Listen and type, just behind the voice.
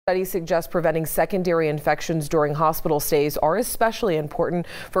Studies suggest preventing secondary infections during hospital stays are especially important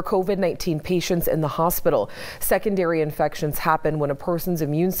for COVID-19 patients in the hospital. Secondary infections happen when a person's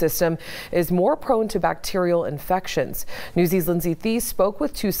immune system is more prone to bacterial infections. Newsy's Lindsey Theis spoke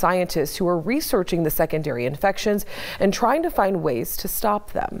with two scientists who are researching the secondary infections and trying to find ways to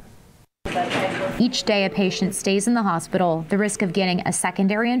stop them. Each day a patient stays in the hospital, the risk of getting a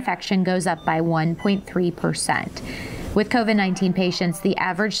secondary infection goes up by 1.3%. With COVID-19 patients, the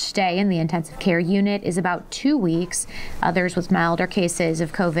average stay in the intensive care unit is about 2 weeks. Others with milder cases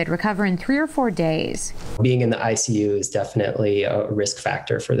of COVID recover in 3 or 4 days. Being in the ICU is definitely a risk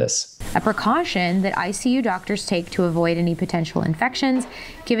factor for this. A precaution that ICU doctors take to avoid any potential infections,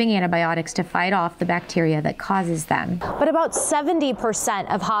 giving antibiotics to fight off the bacteria that causes them. But about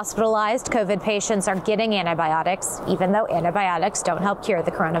 70% of hospitalized COVID patients are getting antibiotics, even though antibiotics don't help cure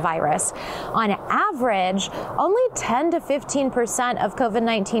the coronavirus. On average, only 10 to 15% of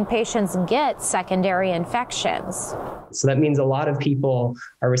COVID-19 patients get secondary infections. So that means a lot of people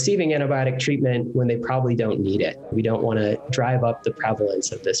are receiving antibiotic treatment when they probably don't need it. We don't want to drive up the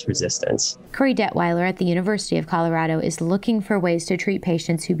prevalence of this resistance. Corey Detweiler at the University of Colorado is looking for ways to treat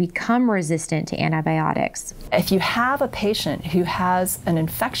patients who become resistant to antibiotics. If you have a patient who has an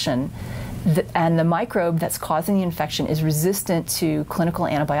infection and the microbe that's causing the infection is resistant to clinical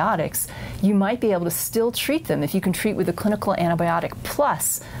antibiotics, you might be able to still treat them if you can treat with a clinical antibiotic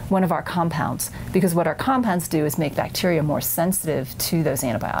plus one of our compounds, because what our compounds do is make bacteria more sensitive to those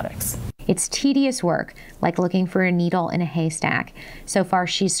antibiotics. It's tedious work, like looking for a needle in a haystack. So far,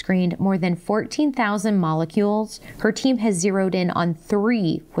 she's screened more than 14,000 molecules. Her team has zeroed in on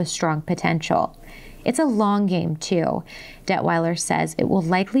 3 with strong potential. It's a long game, too. Detweiler says it will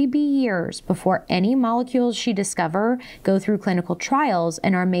likely be years before any molecules she discover go through clinical trials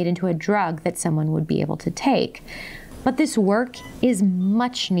and are made into a drug that someone would be able to take. But this work is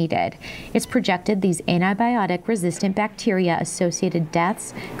much needed. It's projected these antibiotic-resistant bacteria-associated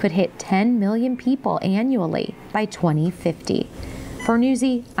deaths could hit 10 million people annually by 2050. For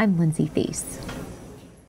Newsy, I'm Lindsey Theis.